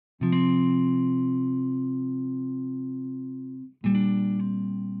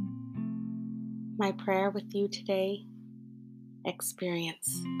My prayer with you today,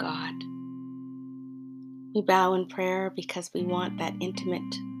 experience God. We bow in prayer because we want that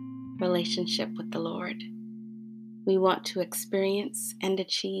intimate relationship with the Lord. We want to experience and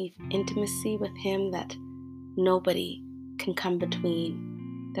achieve intimacy with Him that nobody can come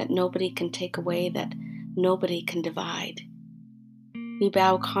between, that nobody can take away, that nobody can divide. We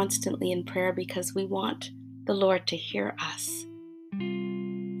bow constantly in prayer because we want the Lord to hear us.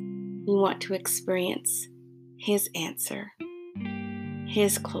 We want to experience His answer,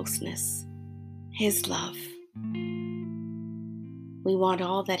 His closeness, His love. We want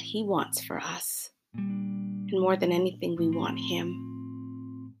all that He wants for us, and more than anything, we want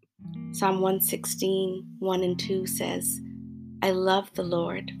Him. Psalm 116, 1 and 2 says, I love the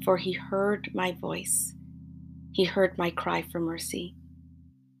Lord, for He heard my voice. He heard my cry for mercy.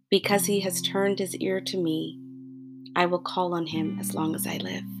 Because He has turned His ear to me, I will call on Him as long as I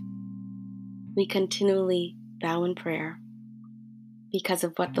live. We continually bow in prayer because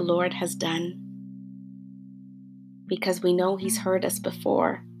of what the Lord has done, because we know He's heard us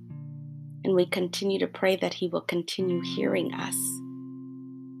before, and we continue to pray that He will continue hearing us.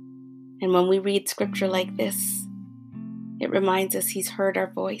 And when we read scripture like this, it reminds us He's heard our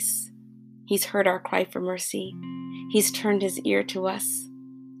voice, He's heard our cry for mercy, He's turned His ear to us,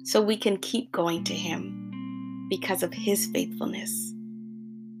 so we can keep going to Him because of His faithfulness.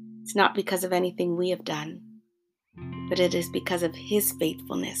 It's not because of anything we have done, but it is because of His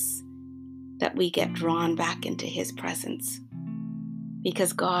faithfulness that we get drawn back into His presence.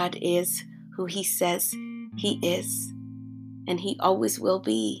 Because God is who He says He is, and He always will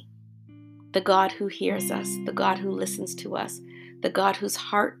be. The God who hears us, the God who listens to us, the God whose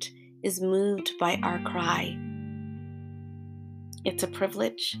heart is moved by our cry. It's a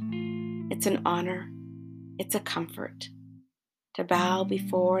privilege, it's an honor, it's a comfort to bow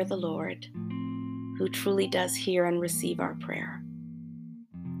before the Lord, who truly does hear and receive our prayer.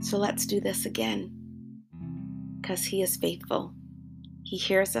 So let's do this again, because He is faithful. He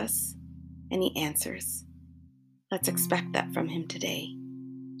hears us and He answers. Let's expect that from Him today.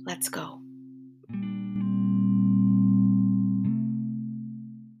 Let's go.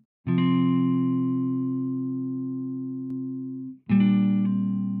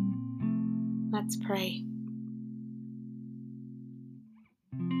 Let's pray.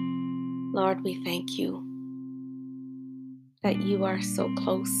 Lord, we thank You that You are so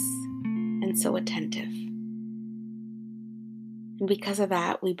close and so attentive. And because of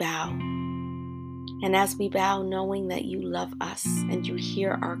that, we bow. And as we bow, knowing that You love us and You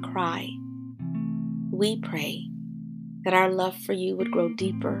hear our cry, we pray that our love for You would grow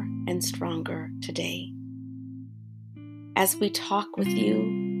deeper and stronger today. As we talk with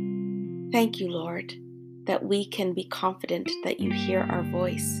You, thank You, Lord, that we can be confident that You hear our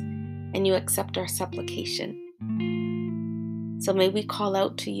voice and You accept our supplication. So may we call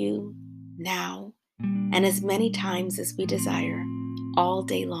out to You now and as many times as we desire, all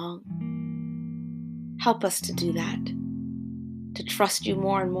day long. Help us to do that, to trust You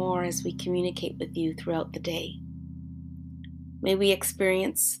more and more as we communicate with You throughout the day. May we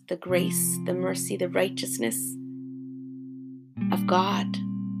experience the grace, the mercy, the righteousness of God,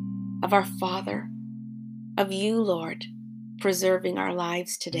 of our Father, of You, Lord, preserving our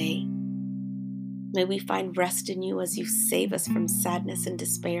lives today. May we find rest in You as You save us from sadness and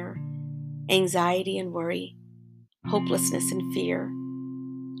despair, anxiety and worry, hopelessness and fear,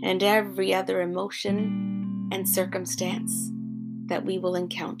 and every other emotion and circumstance that we will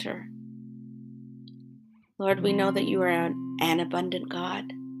encounter. Lord, we know that You are an abundant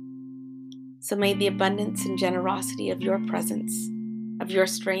God. So may the abundance and generosity of Your presence, of Your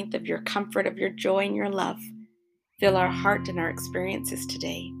strength, of Your comfort, of Your joy and Your love fill our heart and our experiences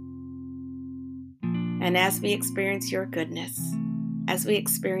today. And as we experience Your goodness, as we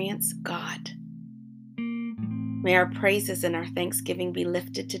experience God, may our praises and our thanksgiving be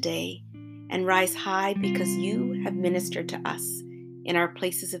lifted today and rise high because You have ministered to us in our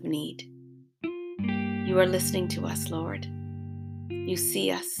places of need. You are listening to us, Lord. You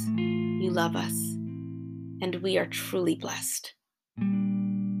see us, You love us, and we are truly blessed.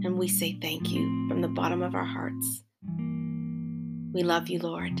 And we say thank You from the bottom of our hearts. We love You,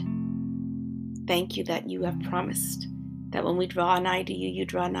 Lord. Thank You that You have promised that when we draw nigh to You, You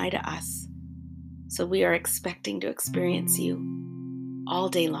draw nigh to us. So we are expecting to experience You all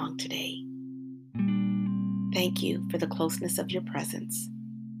day long today. Thank You for the closeness of Your presence.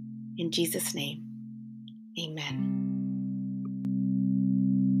 In Jesus' name, amen.